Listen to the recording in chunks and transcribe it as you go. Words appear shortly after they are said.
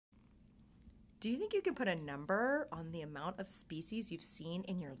Do you think you can put a number on the amount of species you've seen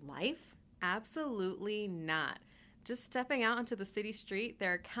in your life? Absolutely not. Just stepping out onto the city street,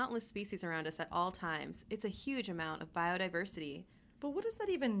 there are countless species around us at all times. It's a huge amount of biodiversity. But what does that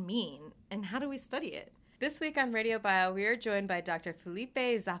even mean, and how do we study it? This week on Radio Bio, we are joined by Dr.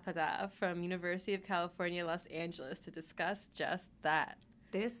 Felipe Zapata from University of California, Los Angeles to discuss just that.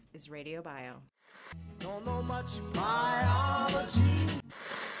 This is Radio Bio. Don't know much biology.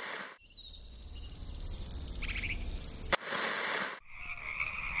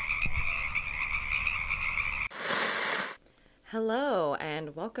 Hello,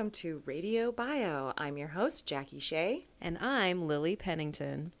 and welcome to Radio Bio. I'm your host, Jackie Shea. And I'm Lily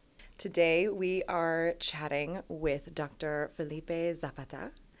Pennington. Today we are chatting with Dr. Felipe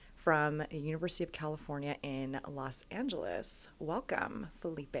Zapata from the University of California in Los Angeles. Welcome,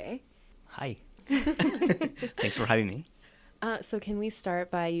 Felipe. Hi. Thanks for having me. So can we start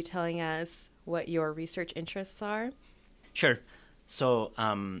by you telling us what your research interests are? Sure. So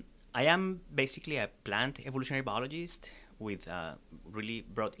I am basically a plant evolutionary biologist with really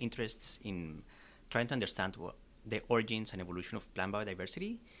broad interests in trying to understand the origins and evolution of plant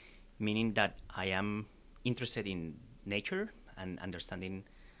biodiversity, meaning that I am interested in nature and understanding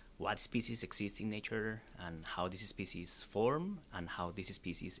what species exist in nature and how these species form and how these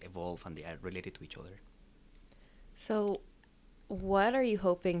species evolve and they are related to each other. So what are you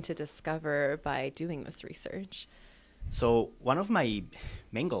hoping to discover by doing this research? So one of my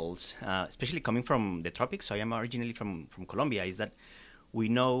main goals, especially coming from the tropics, so I am originally from Colombia, is that we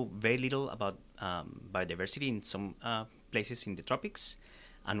know very little about biodiversity in some places in the tropics,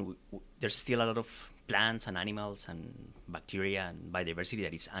 and there's still a lot of plants and animals and bacteria and biodiversity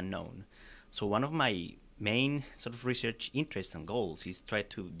that is unknown. So one of my main sort of research interests and goals is try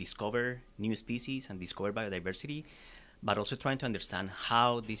to discover new species and discover biodiversity, but also trying to understand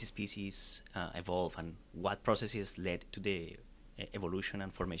how these species evolve and what processes led to the evolution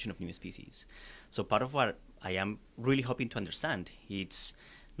and formation of new species. So part of what I am really hoping to understand is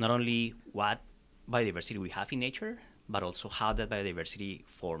not only what biodiversity we have in nature, but also how that biodiversity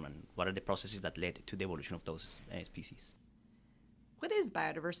form and what are the processes that led to the evolution of those species. What is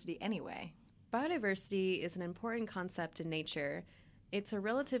biodiversity anyway? Biodiversity is an important concept in nature. It's a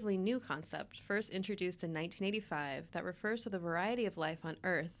relatively new concept, first introduced in 1985, that refers to the variety of life on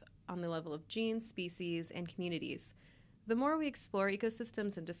Earth on the level of genes, species, and communities. The more we explore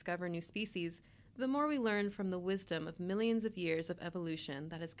ecosystems and discover new species, the more we learn from the wisdom of millions of years of evolution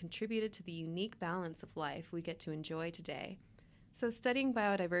that has contributed to the unique balance of life we get to enjoy today. So studying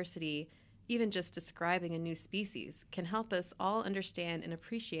biodiversity, even just describing a new species, can help us all understand and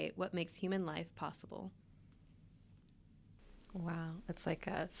appreciate what makes human life possible. Wow, it's like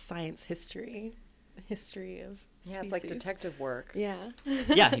a science history of species. Yeah, it's like detective work. Yeah.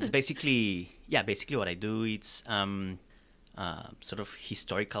 Yeah, it's basically what I do. It's sort of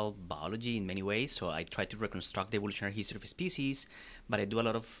historical biology in many ways. So I try to reconstruct the evolutionary history of a species, but I do a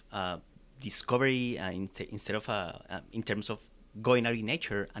lot of discovery instead of in terms of going out in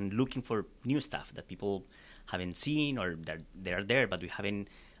nature and looking for new stuff that people haven't seen or that they are there, but we haven't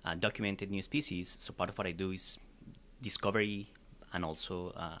documented new species. So part of what I do is discovery and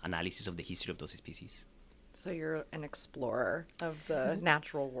also analysis of the history of those species. So you're an explorer of the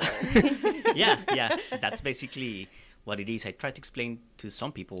natural world. Yeah, that's basically what it is. I try to explain to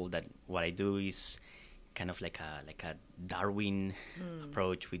some people that what I do is kind of like a Darwin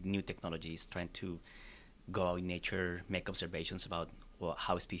approach with new technologies, trying to go out in nature, make observations about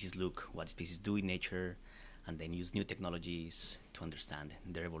how species look, what species do in nature, and then use new technologies to understand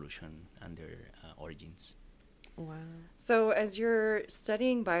their evolution and their origins. Wow. So as you're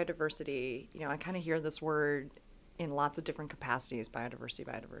studying biodiversity, I kind of hear this word in lots of different capacities,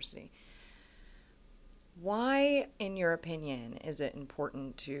 biodiversity. Why, in your opinion, is it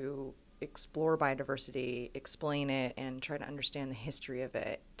important to explore biodiversity, explain it, and try to understand the history of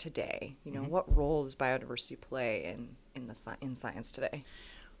it today? What role does biodiversity play in science today?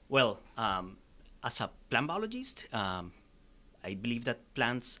 Well, as a plant biologist, I believe that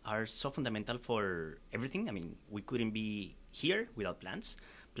plants are so fundamental for everything. I mean, we couldn't be here without plants.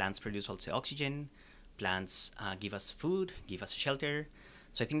 Plants produce also oxygen. Plants give us food, give us shelter.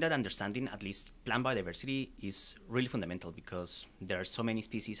 So I think that understanding at least plant biodiversity is really fundamental because there are so many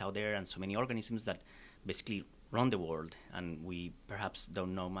species out there and so many organisms that basically run the world, and we perhaps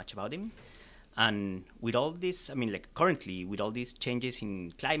don't know much about them. And with all this, currently, with all these changes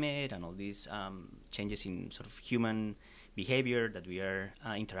in climate and all these changes in sort of human behavior that we are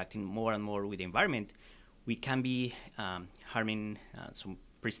interacting more and more with the environment, we can be harming some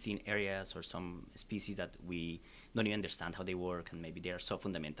pristine areas or some species that we don't even understand how they work, and maybe they are so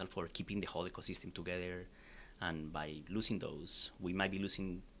fundamental for keeping the whole ecosystem together. And by losing those, we might be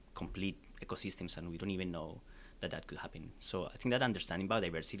losing complete ecosystems, and we don't even know that that could happen. So I think that understanding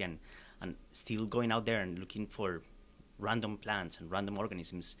biodiversity and still going out there and looking for random plants and random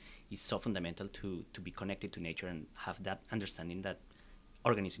organisms is so fundamental to be connected to nature and have that understanding that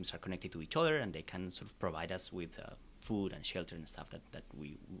organisms are connected to each other and they can sort of provide us with food and shelter and stuff that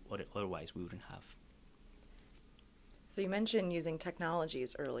we otherwise we wouldn't have. So you mentioned using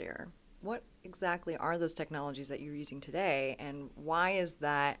technologies earlier. What exactly are those technologies that you're using today, and why is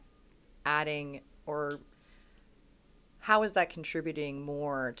that adding, or how is that contributing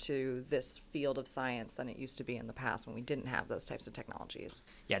more to this field of science than it used to be in the past when we didn't have those types of technologies?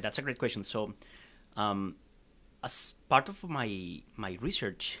 Yeah, that's a great question. So as part of my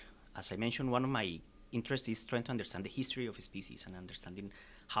research, as I mentioned, one of my interests is trying to understand the history of a species and understanding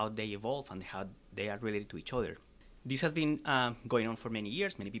how they evolve and how they are related to each other. This has been going on for many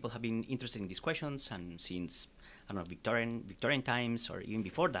years. Many people have been interested in these questions, and since, I don't know, Victorian times or even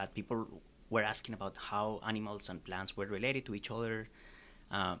before that, people were asking about how animals and plants were related to each other.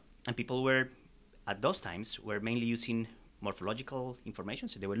 And people were, at those times, were mainly using morphological information.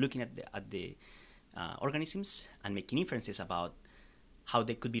 So they were looking at the organisms and making inferences about how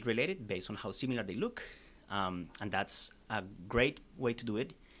they could be related based on how similar they look. And that's a great way to do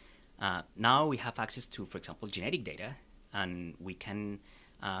it. Now we have access to, for example, genetic data, and we can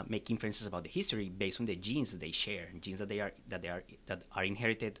make inferences about the history based on the genes that they share, genes that are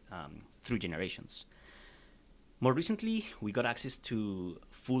inherited through generations. More recently, we got access to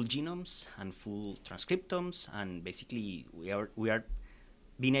full genomes and full transcriptomes, and basically we are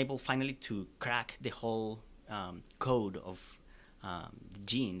being able finally to crack the whole code of the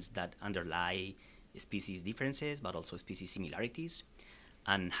genes that underlie species differences, but also species similarities.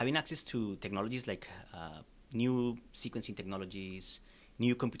 And having access to technologies like new sequencing technologies,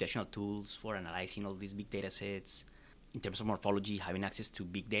 new computational tools for analyzing all these big data sets. In terms of morphology, having access to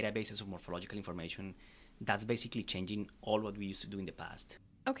big databases of morphological information, that's basically changing all what we used to do in the past.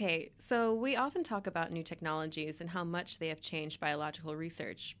 Okay, so we often talk about new technologies and how much they have changed biological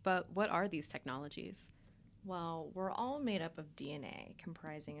research, but what are these technologies? Well, we're all made up of DNA,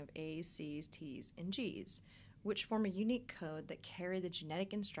 comprising of A's, C's, T's, and G's, which form a unique code that carry the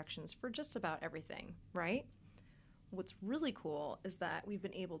genetic instructions for just about everything, right? What's really cool is that we've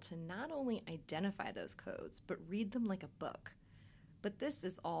been able to not only identify those codes, but read them like a book. But this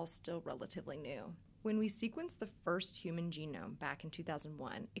is all still relatively new. When we sequenced the first human genome back in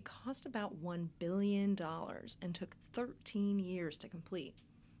 2001, it cost about $1 billion and took 13 years to complete.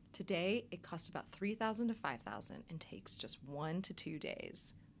 Today, it costs about $3,000 to $5,000 and takes just 1 to 2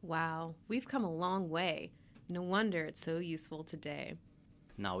 days. Wow, we've come a long way. No wonder it's so useful today.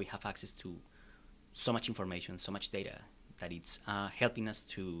 Now we have access to so much information, so much data, that it's helping us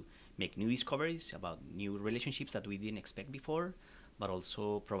to make new discoveries about new relationships that we didn't expect before, but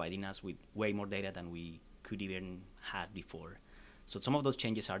also providing us with way more data than we could even had before. So some of those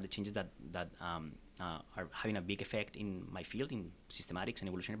changes are the changes that are having a big effect in my field, in systematics and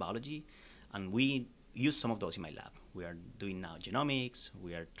evolutionary biology, and we use some of those in my lab. We are doing now genomics,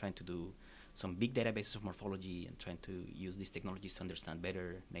 we are trying to do some big databases of morphology and trying to use these technologies to understand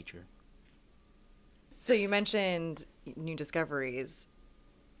better nature. So you mentioned new discoveries.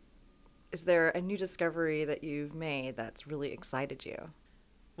 Is there a new discovery that you've made that's really excited you?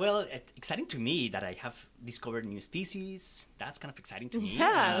 Well, it's exciting to me that I have discovered new species. That's kind of exciting to me.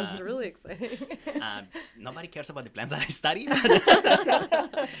 Yeah, that's really exciting. Nobody cares about the plants that I study,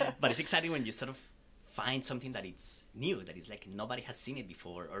 but it's exciting when you sort of find something that it's new, that is like nobody has seen it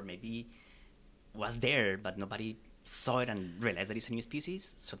before, or maybe was there, but nobody saw it and realized that it's a new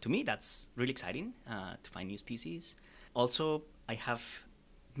species. So to me, that's really exciting to find new species. Also, I have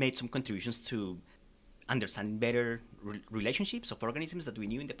made some contributions to understanding better relationships of organisms that we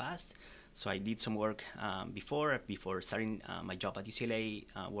knew in the past. So I did some work before starting my job at UCLA,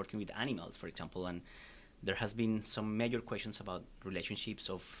 working with animals, for example, and there has been some major questions about relationships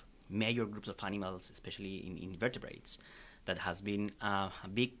of major groups of animals, especially in invertebrates. That has been a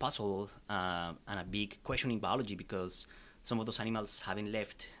big puzzle and a big question in biology, because some of those animals haven't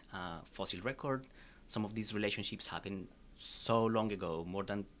left fossil record. Some of these relationships happened so long ago, more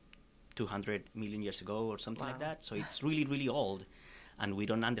than 200 million years ago or something like that. So it's really, really old, and we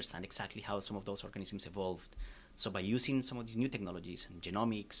don't understand exactly how some of those organisms evolved. So by using some of these new technologies and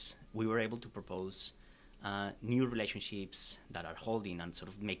genomics, we were able to propose new relationships that are holding and sort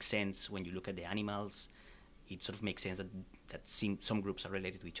of make sense when you look at the animals. It sort of makes sense that some groups are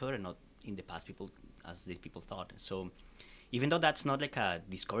related to each other, not in the past people thought. So even though that's not like a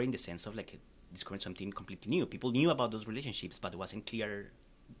discovery in the sense of like discovering something completely new. People knew about those relationships, but it wasn't clear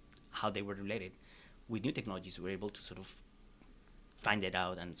how they were related. With new technologies, we were able to sort of find it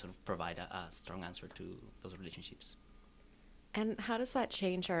out and sort of provide a strong answer to those relationships. And how does that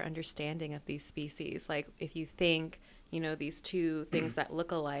change our understanding of these species? Like, if you think, these two things that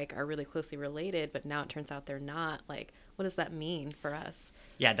look alike are really closely related, but now it turns out they're not, like, what does that mean for us?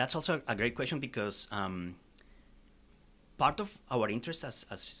 Yeah, that's also a great question, because part of our interest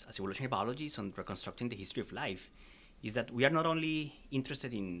as evolutionary biologists on reconstructing the history of life is that we are not only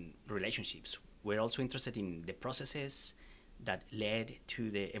interested in relationships, we're also interested in the processes that led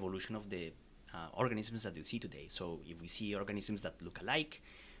to the evolution of the organisms that you see today. So if we see organisms that look alike,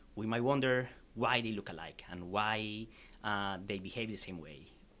 we might wonder why they look alike and why they behave the same way.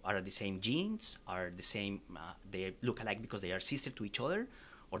 Are the same genes? Are the same? They look alike because they are sister to each other,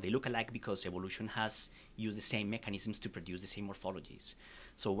 or they look alike because evolution has used the same mechanisms to produce the same morphologies.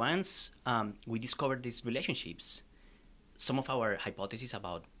 So once we discovered these relationships, some of our hypotheses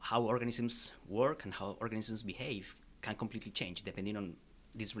about how organisms work and how organisms behave can completely change depending on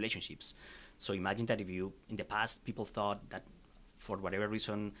these relationships. So imagine that if in the past, people thought that for whatever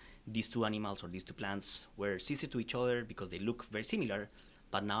reason, these two animals or these two plants were sister to each other because they look very similar,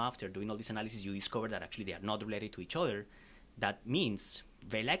 but now after doing all this analysis, you discover that actually they are not related to each other. That means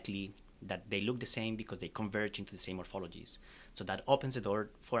very likely that they look the same because they converge into the same morphologies. So that opens the door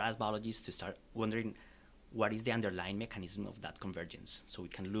for us biologists to start wondering what is the underlying mechanism of that convergence. So we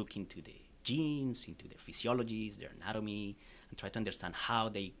can look into the genes, into their physiologies, their anatomy, and try to understand how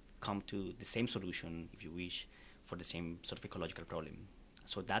they come to the same solution, if you wish, for the same sort of ecological problem.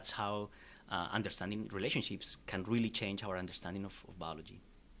 So that's how understanding relationships can really change our understanding of biology.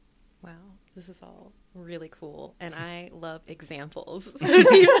 Wow, this is all really cool. And I love examples. So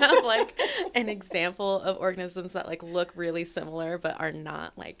do you have like an example of organisms that like look really similar but are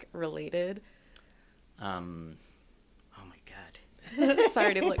not like related? Oh my God.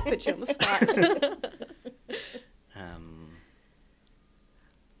 Sorry to like put you on the spot.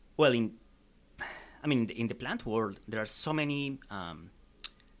 Well, in the plant world, there are so many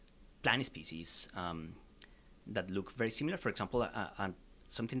plant species that look very similar. For example,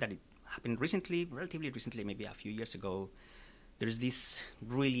 something that happened recently, relatively recently, maybe a few years ago. There's this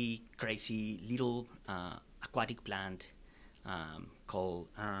really crazy little aquatic plant called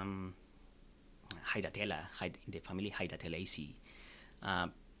Hydatella, in the family Hydatelaceae.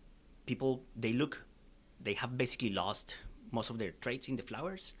 People, they have basically lost most of their traits in the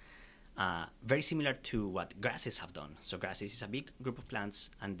flowers, very similar to what grasses have done. So grasses is a big group of plants,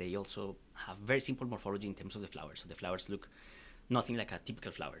 and they also have very simple morphology in terms of the flowers. So the flowers look nothing like a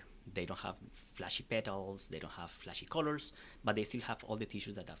typical flower. They don't have flashy petals, they don't have flashy colors, but they still have all the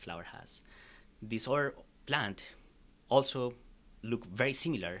tissues that a flower has. This other plant also look very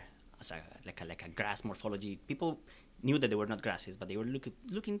similar as like a grass morphology. People knew that they were not grasses, but they were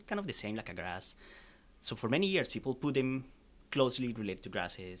looking kind of the same like a grass. So for many years, people put them closely related to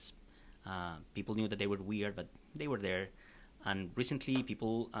grasses. People knew that they were weird, but they were there. And recently,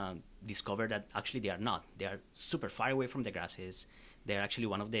 people discovered that actually they are not. They are super far away from the grasses. They are actually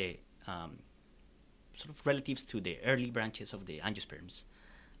one of the sort of relatives to the early branches of the angiosperms.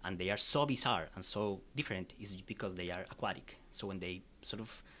 And they are so bizarre and so different is because they are aquatic. So when they sort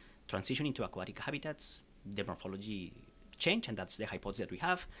of transition into aquatic habitats, the morphology change, and that's the hypothesis that we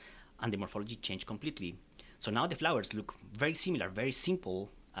have, and the morphology changed completely. So now the flowers look very similar, very simple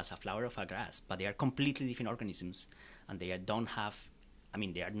as a flower of a grass, but they are completely different organisms, and they are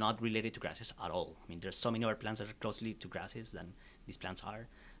not related to grasses at all. I mean, there's so many other plants that are closely to grasses than these plants are,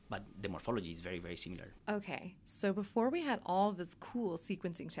 but the morphology is very, very similar. Okay, so before we had all this cool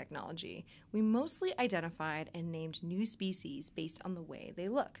sequencing technology, we mostly identified and named new species based on the way they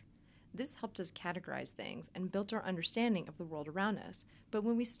look. This helped us categorize things and built our understanding of the world around us. But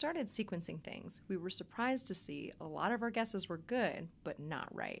when we started sequencing things, we were surprised to see a lot of our guesses were good, but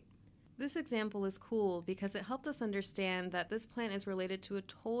not right. This example is cool because it helped us understand that this plant is related to a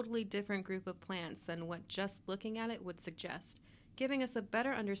totally different group of plants than what just looking at it would suggest, giving us a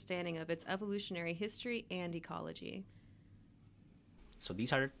better understanding of its evolutionary history and ecology. So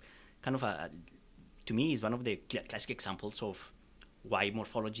these are kind of to me, is one of the classic examples of why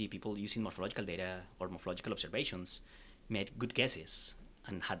morphology, people using morphological data or morphological observations made good guesses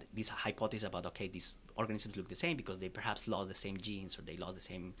and had this hypothesis about, okay, these organisms look the same because they perhaps lost the same genes or they lost the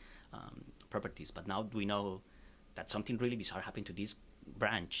same properties. But now we know that something really bizarre happened to this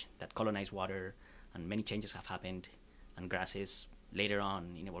branch that colonized water, and many changes have happened, and grasses later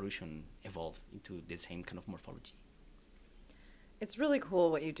on in evolution evolved into the same kind of morphology. It's really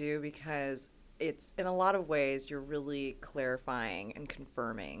cool what you do because it's in a lot of ways you're really clarifying and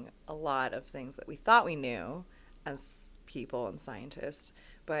confirming a lot of things that we thought we knew as people and scientists,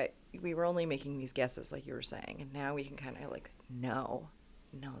 but we were only making these guesses, like you were saying, and now we can kind of like know,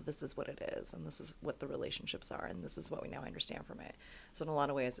 no, this is what it is, and this is what the relationships are, and this is what we now understand from it. So in a lot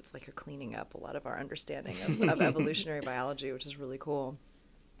of ways, it's like you're cleaning up a lot of our understanding of evolutionary biology, which is really cool.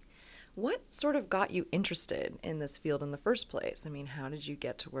 What sort of got you interested in this field in the first place? I mean, how did you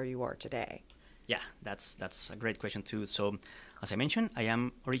get to where you are today? Yeah, that's a great question too. So, as I mentioned, I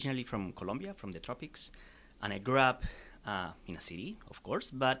am originally from Colombia, from the tropics, and I grew up in a city, of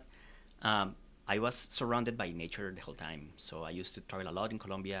course, but I was surrounded by nature the whole time. So I used to travel a lot in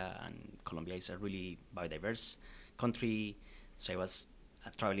Colombia, and Colombia is a really biodiverse country. So I was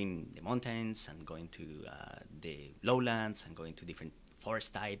traveling the mountains and going to the lowlands and going to different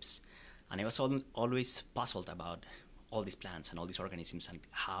forest types. And I was always puzzled about all these plants and all these organisms and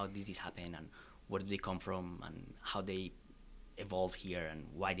how does this happen and where do they come from and how they evolve here and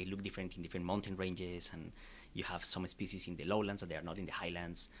why they look different in different mountain ranges, and you have some species in the lowlands that they are not in the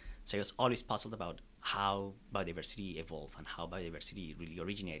highlands. So I was always puzzled about how biodiversity evolved and how biodiversity really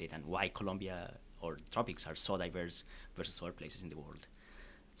originated and why Colombia or tropics are so diverse versus other places in the world.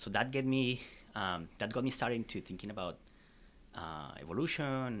 So that got me started to thinking about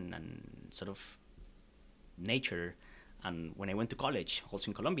evolution and sort of nature. And when I went to college,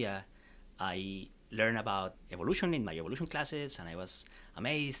 also in Colombia, I learned about evolution in my evolution classes, and I was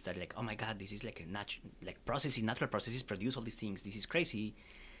amazed that like, oh my God, this is like a natural processes produce all these things. This is crazy,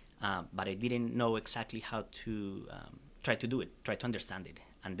 but I didn't know exactly how to try to do it, try to understand it.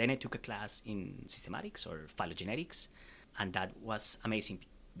 And then I took a class in systematics or phylogenetics, and that was amazing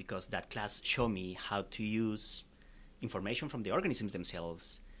because that class showed me how to use information from the organisms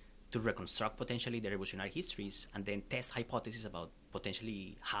themselves to reconstruct potentially their evolutionary histories and then test hypotheses about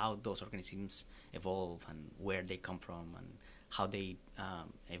potentially how those organisms evolve and where they come from and how they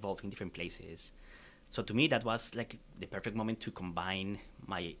evolve in different places. So to me, that was like the perfect moment to combine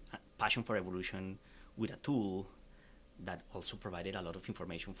my passion for evolution with a tool that also provided a lot of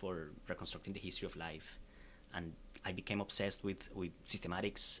information for reconstructing the history of life. And I became obsessed with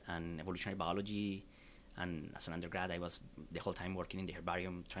systematics and evolutionary biology. And as an undergrad, I was the whole time working in the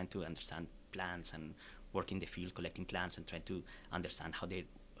herbarium, trying to understand plants and working in the field, collecting plants and trying to understand how they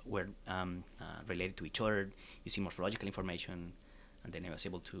were related to each other, using morphological information. And then I was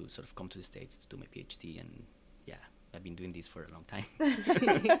able to sort of come to the States to do my Ph.D. And yeah, I've been doing this for a long time.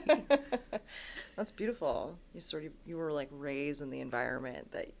 That's beautiful. You were like raised in the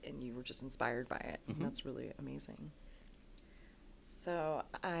environment and you were just inspired by it. Mm-hmm. That's really amazing. So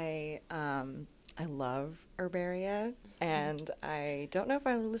I love herbaria, and I don't know if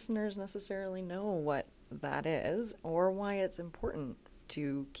our listeners necessarily know what that is or why it's important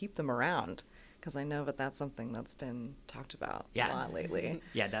to keep them around, because I know that that's something that's been talked about a lot lately.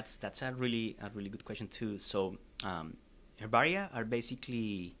 Yeah, that's a really good question too. So herbaria are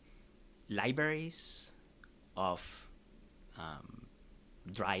basically libraries of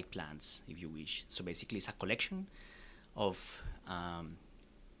dried plants, if you wish. So basically it's a collection of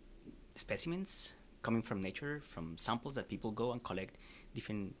specimens coming from nature, from samples that people go and collect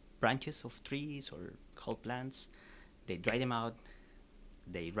different branches of trees or whole plants. They dry them out.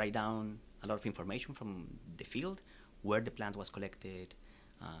 They write down a lot of information from the field, where the plant was collected,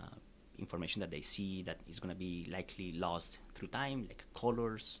 information that they see that is going to be likely lost through time, like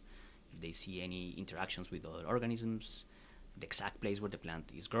colors, if they see any interactions with other organisms, the exact place where the plant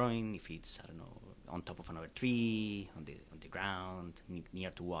is growing, if it's, I don't know, on top of another tree, on the ground, near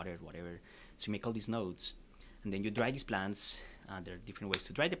to water, whatever. So you make all these notes, and then you dry these plants. There are different ways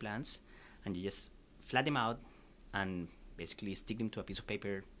to dry the plants, and you just flat them out and basically stick them to a piece of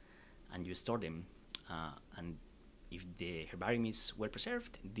paper, and you store them. And if the herbarium is well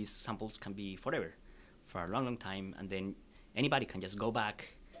preserved, these samples can be forever, for a long, long time, and then anybody can just go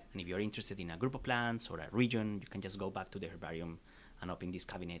back. And if you're interested in a group of plants or a region, you can just go back to the herbarium and open these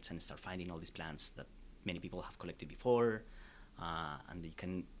cabinets and start finding all these plants that many people have collected before. And you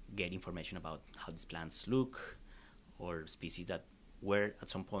can get information about how these plants look, or species that were at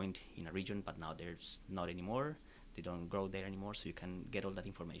some point in a region, but now there's not anymore. They don't grow there anymore, so you can get all that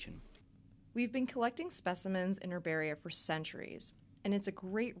information. We've been collecting specimens in herbaria for centuries, and it's a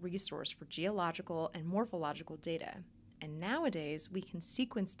great resource for geological and morphological data. And nowadays, we can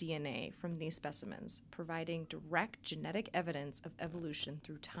sequence DNA from these specimens, providing direct genetic evidence of evolution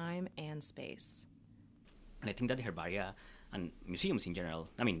through time and space. And I think that herbaria and museums in general,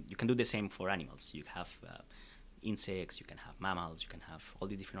 I mean, you can do the same for animals. You have insects, you can have mammals, you can have all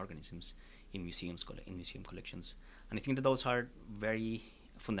the different organisms in museum collections. And I think that those are very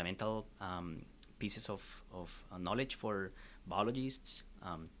fundamental pieces of knowledge for biologists.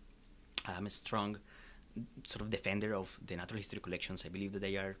 I'm a strong sort of defender of the natural history collections. I believe that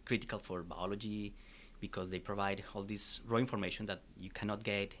they are critical for biology because they provide all this raw information that you cannot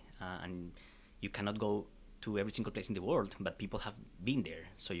get and you cannot go to every single place in the world, but people have been there.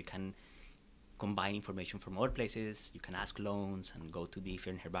 So you can combine information from other places, you can ask loans and go to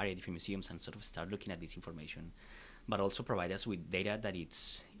different herbaria, different museums and sort of start looking at this information, but also provide us with data that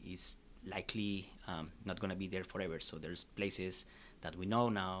is likely not going to be there forever. So there's places that we know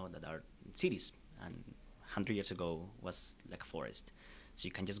now that are cities and 100 years ago was like a forest. So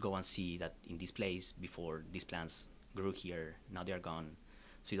you can just go and see that in this place before these plants grew here, now they are gone.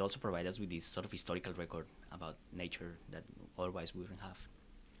 So it also provides us with this sort of historical record about nature that otherwise we wouldn't have.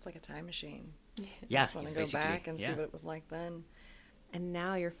 It's like a time machine. Yeah, just want to go back and see what it was like then. And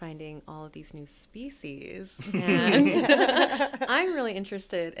now you're finding all of these new species. And I'm really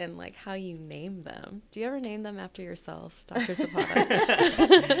interested in like how you name them. Do you ever name them after yourself, Dr.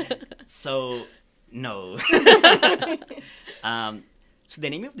 Zapata? So, no. So the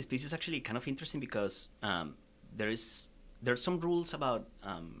name of the species is actually kind of interesting because there are some rules about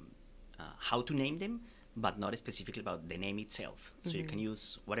how to name them, but not specifically about the name itself. So you can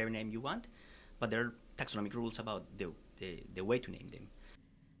use whatever name you want, but there are taxonomic rules about the way to name them.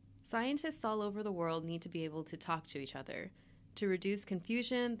 Scientists all over the world need to be able to talk to each other. To reduce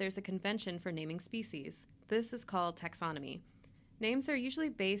confusion, there's a convention for naming species. This is called taxonomy. Names are usually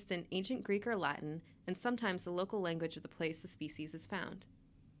based in ancient Greek or Latin, and sometimes the local language of the place the species is found.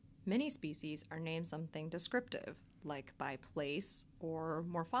 Many species are named something descriptive, like by place or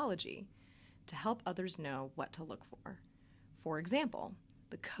morphology, to help others know what to look for. For example,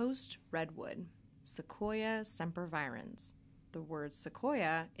 the coast redwood, Sequoia sempervirens. The word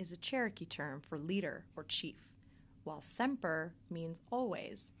sequoia is a Cherokee term for leader or chief, while semper means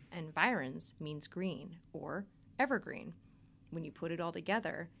always, and virens means green or evergreen. When you put it all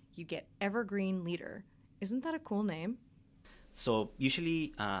together, you get evergreen leader. Isn't that a cool name? So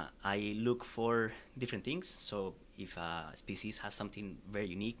usually I look for different things. So if a species has something very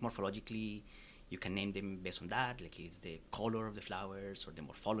unique morphologically, you can name them based on that, like it's the color of the flowers or the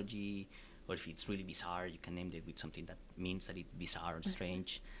morphology, or if it's really bizarre, you can name it with something that means that it's bizarre or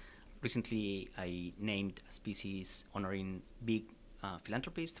strange. Recently, I named a species honoring big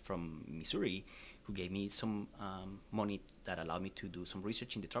philanthropist from Missouri who gave me some money that allowed me to do some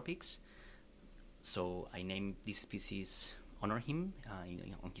research in the tropics. So I named this species honor him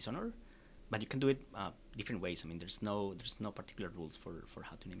on his honor, but you can do it different ways. I mean, there's no particular rules for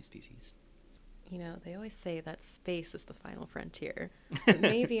how to name a species. You know, they always say that space is the final frontier, but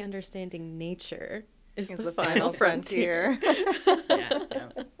maybe understanding nature is the final frontier. Yeah.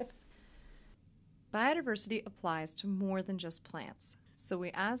 Biodiversity applies to more than just plants, so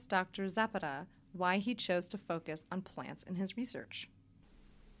we asked Dr. Zapata why he chose to focus on plants in his research.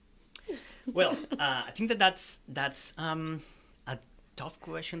 Well, I think that's a tough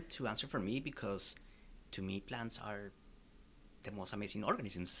question to answer for me because, to me, plants are the most amazing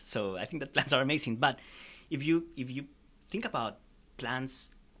organisms. So I think that plants are amazing. But if you think about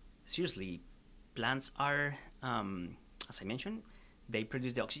plants seriously, plants are, as I mentioned, they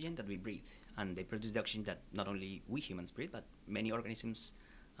produce the oxygen that we breathe, and they produce the oxygen that not only we humans breathe, but many organisms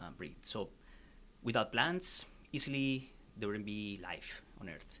breathe. So without plants, easily there wouldn't be life on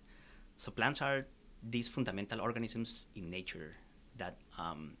Earth. So plants are these fundamental organisms in nature that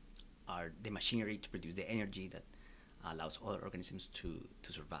are the machinery to produce the energy that allows other organisms to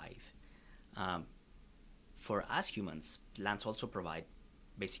survive. For us humans, plants also provide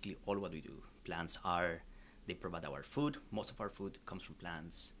basically all what we do. They provide our food. Most of our food comes from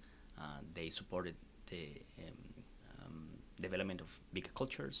plants. They supported the development of bigger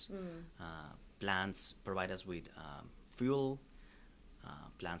cultures. Plants provide us with fuel.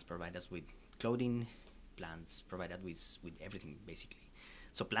 Plants provide us with clothing. Plants provide us with everything, basically.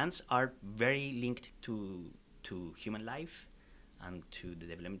 So plants are very linked to human life and to the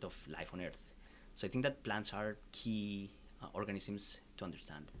development of life on Earth. So I think that plants are key organisms to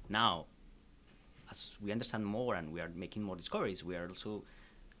understand. Now, as we understand more and we are making more discoveries, we are also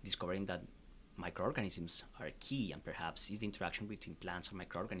discovering that microorganisms are key, and perhaps it's the interaction between plants and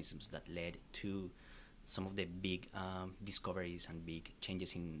microorganisms that led to some of the big discoveries and big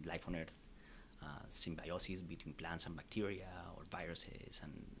changes in life on Earth. Symbiosis between plants and bacteria or viruses.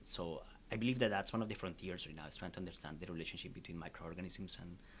 And so I believe that that's one of the frontiers right now, is trying to understand the relationship between microorganisms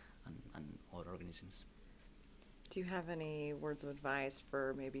and other organisms. Do you have any words of advice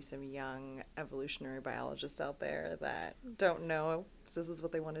for maybe some young evolutionary biologists out there that don't know if this is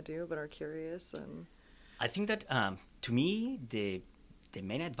what they want to do but are curious? And I think that to me, the the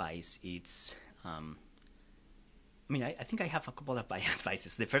main advice is, I think I have a couple of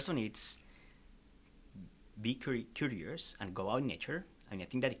advices. The first one is be curious and go out in nature. I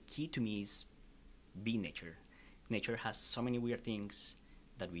think that the key to me is be in nature. Nature has so many weird things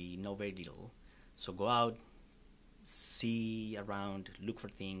that we know very little. So go out, see around, look for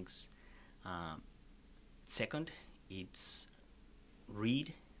things. Second, it's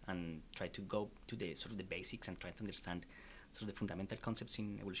read and try to go to the sort of the basics and try to understand sort of the fundamental concepts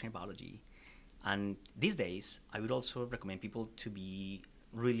in evolutionary biology. And these days, I would also recommend people to be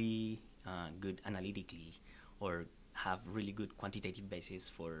really good analytically or have really good quantitative basis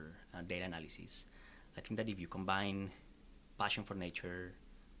for data analysis. I think that if you combine passion for nature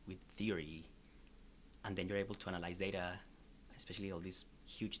with theory, and then you're able to analyze data, especially all these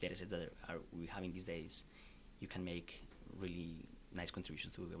huge data sets that we're having these days, you can make really nice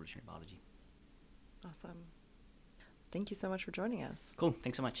contributions to evolutionary biology. Awesome. Thank you so much for joining us. Cool.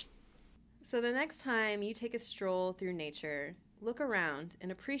 Thanks so much. So the next time you take a stroll through nature, look around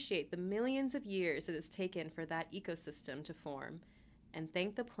and appreciate the millions of years it has taken for that ecosystem to form, and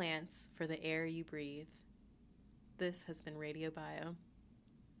thank the plants for the air you breathe. This has been Radiobio.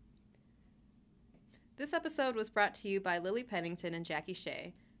 This episode was brought to you by Lily Pennington and Jackie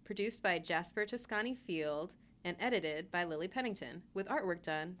Shea, produced by Jasper Toscani Field, and edited by Lily Pennington, with artwork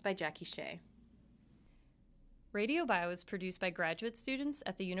done by Jackie Shea. Radiobio is produced by graduate students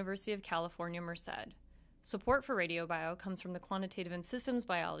at the University of California, Merced. Support for Radiobio comes from the Quantitative and Systems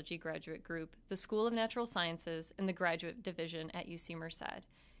Biology Graduate Group, the School of Natural Sciences, and the Graduate Division at UC Merced.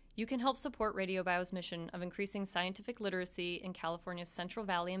 You can help support Radiobio's mission of increasing scientific literacy in California's Central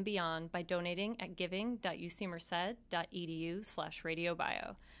Valley and beyond by donating at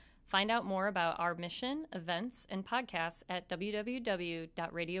giving.ucmerced.edu/radiobio. Find out more about our mission, events, and podcasts at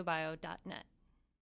www.radiobio.net.